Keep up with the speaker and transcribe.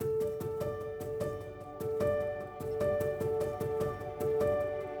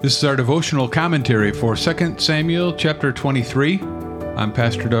This is our devotional commentary for 2 Samuel chapter 23. I'm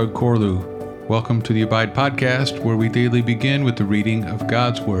Pastor Doug Corlew. Welcome to the Abide Podcast, where we daily begin with the reading of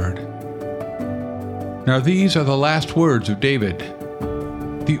God's Word. Now these are the last words of David.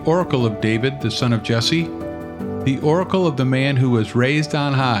 The oracle of David, the son of Jesse, the oracle of the man who was raised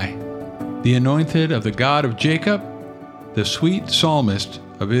on high, the anointed of the God of Jacob, the sweet psalmist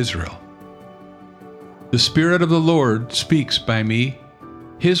of Israel. The Spirit of the Lord speaks by me.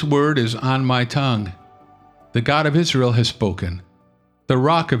 His word is on my tongue. The God of Israel has spoken. The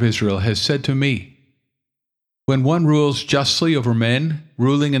Rock of Israel has said to me, when one rules justly over men,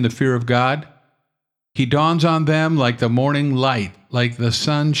 ruling in the fear of God, he dawns on them like the morning light, like the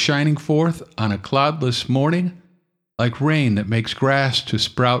sun shining forth on a cloudless morning, like rain that makes grass to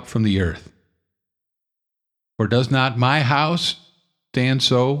sprout from the earth. For does not my house stand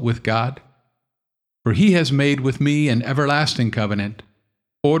so with God? For he has made with me an everlasting covenant,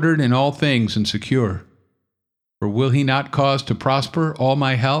 ordered in all things and secure. For will he not cause to prosper all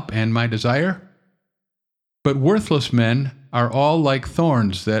my help and my desire? But worthless men are all like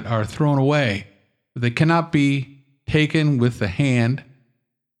thorns that are thrown away. They cannot be taken with the hand,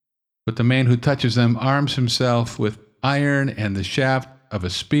 but the man who touches them arms himself with iron and the shaft of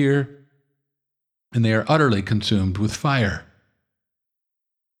a spear, and they are utterly consumed with fire.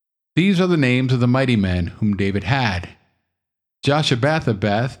 These are the names of the mighty men whom David had.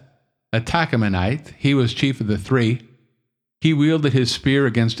 Joshabbeth, a Tahkemonite, he was chief of the three. He wielded his spear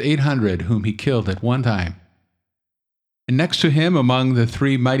against 800 whom he killed at one time. And next to him among the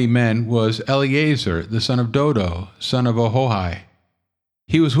three mighty men was Eleazar, the son of Dodo, son of Ahohi.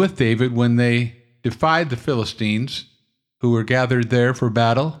 He was with David when they defied the Philistines, who were gathered there for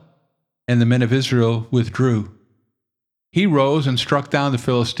battle, and the men of Israel withdrew. He rose and struck down the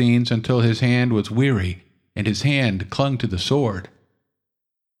Philistines until his hand was weary, and his hand clung to the sword.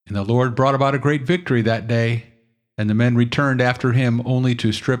 And the Lord brought about a great victory that day, and the men returned after him only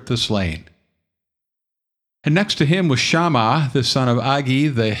to strip the slain. And next to him was Shammah, the son of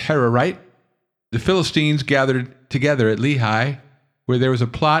Agi the Hararite. The Philistines gathered together at Lehi, where there was a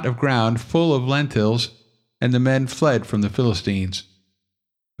plot of ground full of lentils, and the men fled from the Philistines.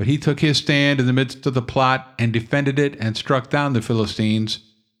 But he took his stand in the midst of the plot and defended it and struck down the Philistines,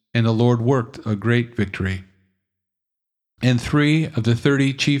 and the Lord worked a great victory. And 3 of the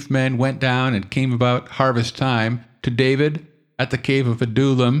 30 chief men went down and came about harvest time to David at the cave of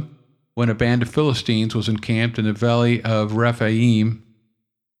Adullam, when a band of Philistines was encamped in the valley of Rephaim.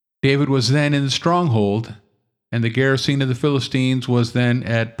 David was then in the stronghold, and the garrison of the Philistines was then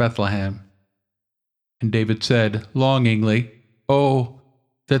at Bethlehem. And David said longingly, "Oh,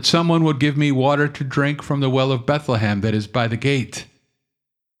 that someone would give me water to drink from the well of Bethlehem that is by the gate."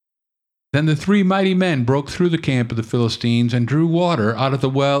 Then the 3 mighty men broke through the camp of the Philistines and drew water out of the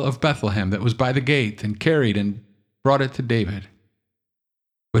well of Bethlehem that was by the gate, and carried and brought it to David.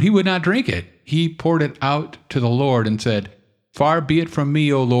 But he would not drink it. He poured it out to the Lord and said, "Far be it from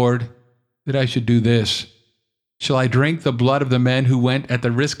me, O Lord, that I should do this. Shall I drink the blood of the men who went at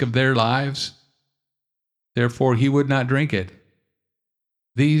the risk of their lives?" Therefore he would not drink it.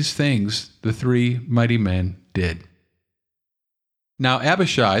 These things the 3 mighty men did. Now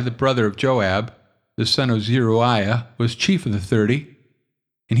Abishai, the brother of Joab, the son of Zeruiah, was chief of the 30,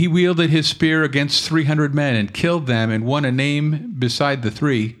 and he wielded his spear against 300 men and killed them and won a name beside the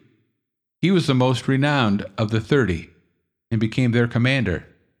 3. He was the most renowned of the 30 and became their commander,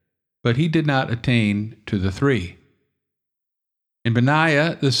 but he did not attain to the 3. And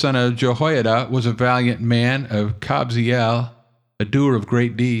Benaiah, the son of Jehoiada, was a valiant man of Kabzeel, a doer of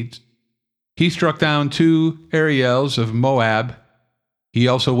great deeds. He struck down 2 Ariels of Moab. He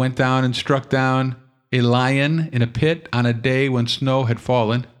also went down and struck down a lion in a pit on a day when snow had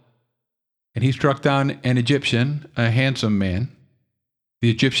fallen. And he struck down an Egyptian, a handsome man. The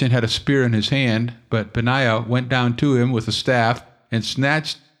Egyptian had a spear in his hand, but Benaiah went down to him with a staff and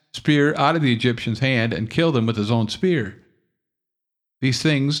snatched the spear out of the Egyptian's hand and killed him with his own spear. These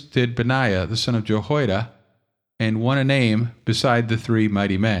things did Benaiah, the son of Jehoiada, and won a name beside the 3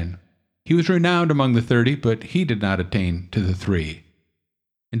 mighty men. He was renowned among the 30, but he did not attain to the 3.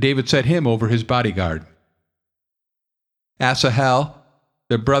 And David set him over his bodyguard. Asahel,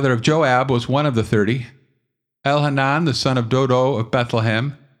 the brother of Joab, was one of the 30. Elhanan, the son of Dodo of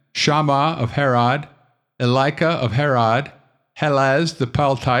Bethlehem, Shammah of Harod, Elika of Harod, Helez the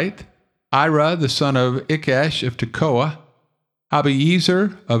Paltite, Ira, the son of Ikesh of Tekoa,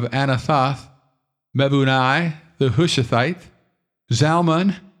 Abiezer of Anathoth, Mebunai the Hushathite,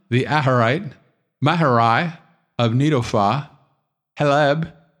 Zalmon the Aharite, Maharai of Netophah,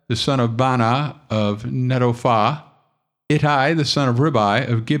 Heleb, the son of Bana of Netophah, Ittai the son of Ribai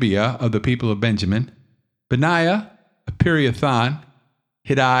of Gibeah of the people of Benjamin, Benaiah of Pirathon,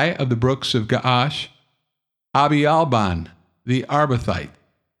 Hiddai of the brooks of Gaash, Abialban the Arbathite,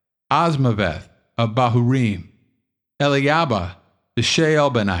 Asmaveth of Bahurim, Eliabah the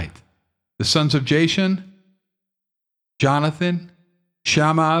Shaalbanite, the sons of Jashan, Jonathan,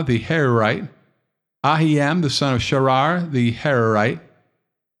 Shammah the Hararite, Ahiam the son of Sharar the Hararite,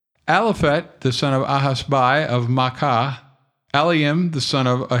 Aliphet the son of Ahasbai of Makkah, Eliam the son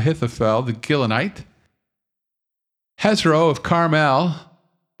of Ahithophel the Gilonite, Hezro of Carmel,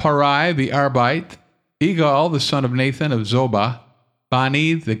 Parai the Arbite, Egal the son of Nathan of Zobah,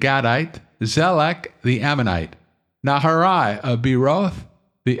 Bani the Gadite, Zelek the Ammonite, Naharai of Beeroth,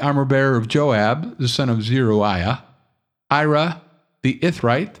 the armor-bearer of Joab, the son of Zeruiah, Ira the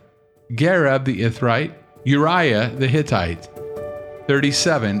Ithrite, Gareb the Ithrite, Uriah the Hittite,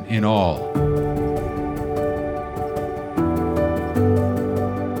 37 in all.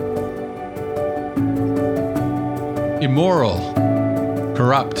 Immoral,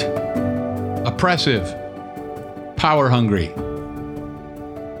 corrupt, oppressive, power-hungry.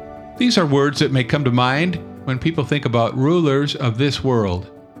 These are words that may come to mind when people think about rulers of this world.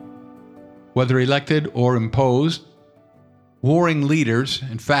 Whether elected or imposed, warring leaders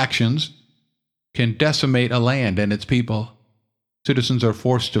and factions can decimate a land and its people. Citizens are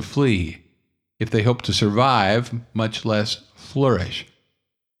forced to flee if they hope to survive, much less flourish.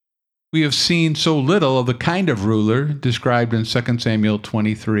 We have seen so little of the kind of ruler described in 2 Samuel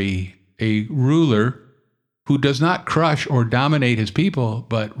 23, a ruler who does not crush or dominate his people,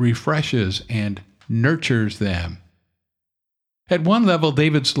 but refreshes and nurtures them. At one level,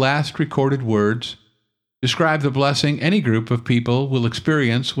 David's last recorded words describe the blessing any group of people will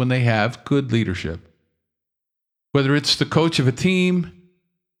experience when they have good leadership. Whether it's the coach of a team,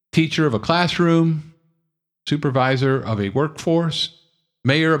 teacher of a classroom, supervisor of a workforce,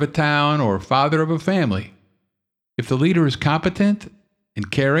 mayor of a town, or father of a family, if the leader is competent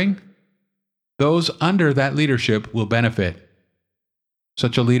and caring, those under that leadership will benefit.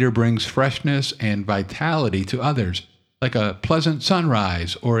 Such a leader brings freshness and vitality to others, like a pleasant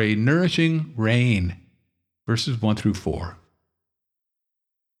sunrise or a nourishing rain. Verses 1 through 4.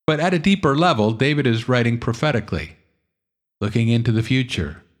 But at a deeper level, David is writing prophetically, looking into the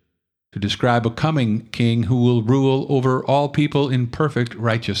future, to describe a coming king who will rule over all people in perfect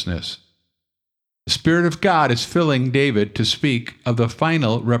righteousness. The Spirit of God is filling David to speak of the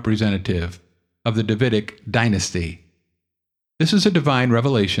final representative of the Davidic dynasty. This is a divine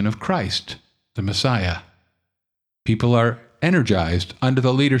revelation of Christ, the Messiah. People are energized under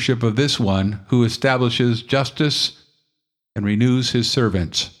the leadership of this one who establishes justice and renews his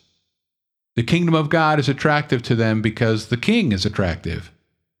servants. The kingdom of God is attractive to them because the king is attractive.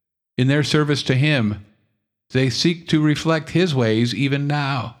 In their service to him, they seek to reflect his ways even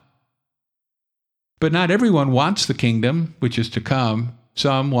now. But not everyone wants the kingdom which is to come.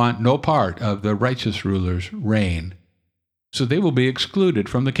 Some want no part of the righteous ruler's reign. So they will be excluded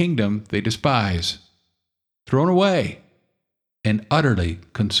from the kingdom they despise, thrown away, and utterly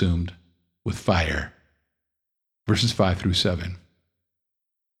consumed with fire. Verses 5 through 7.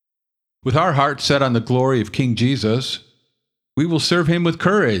 With our hearts set on the glory of King Jesus, we will serve him with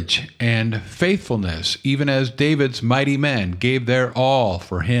courage and faithfulness, even as David's mighty men gave their all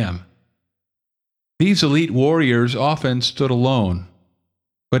for him. These elite warriors often stood alone,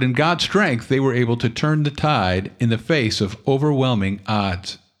 but in God's strength they were able to turn the tide in the face of overwhelming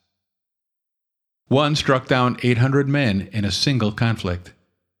odds. One struck down 800 men in a single conflict.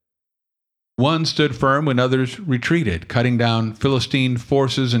 One stood firm when others retreated, cutting down Philistine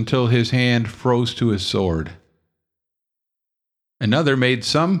forces until his hand froze to his sword. Another made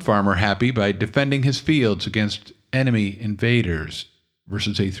some farmer happy by defending his fields against enemy invaders.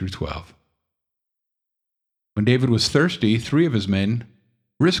 Verses 8 through 12. When David was thirsty, 3 of his men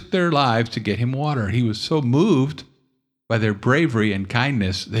risked their lives to get him water. He was so moved by their bravery and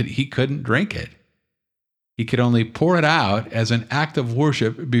kindness that he couldn't drink it. He could only pour it out as an act of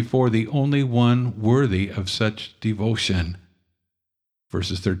worship before the only one worthy of such devotion.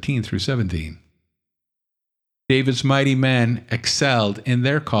 Verses 13 through 17. David's mighty men excelled in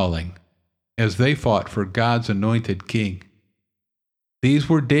their calling as they fought for God's anointed king. These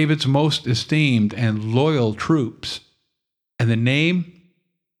were David's most esteemed and loyal troops, and the name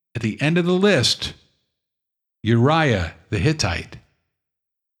at the end of the list, Uriah the Hittite,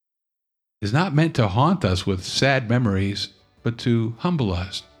 is not meant to haunt us with sad memories, but to humble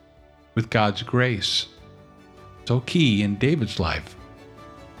us with God's grace, so key in David's life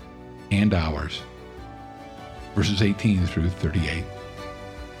and ours. Verses 18 through 38.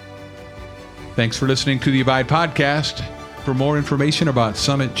 Thanks for listening to the Abide Podcast. For more information about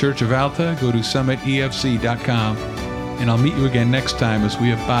Summit Church of Alta, go to summitefc.com. And I'll meet you again next time as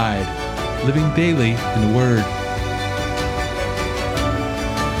we abide, living daily in the Word.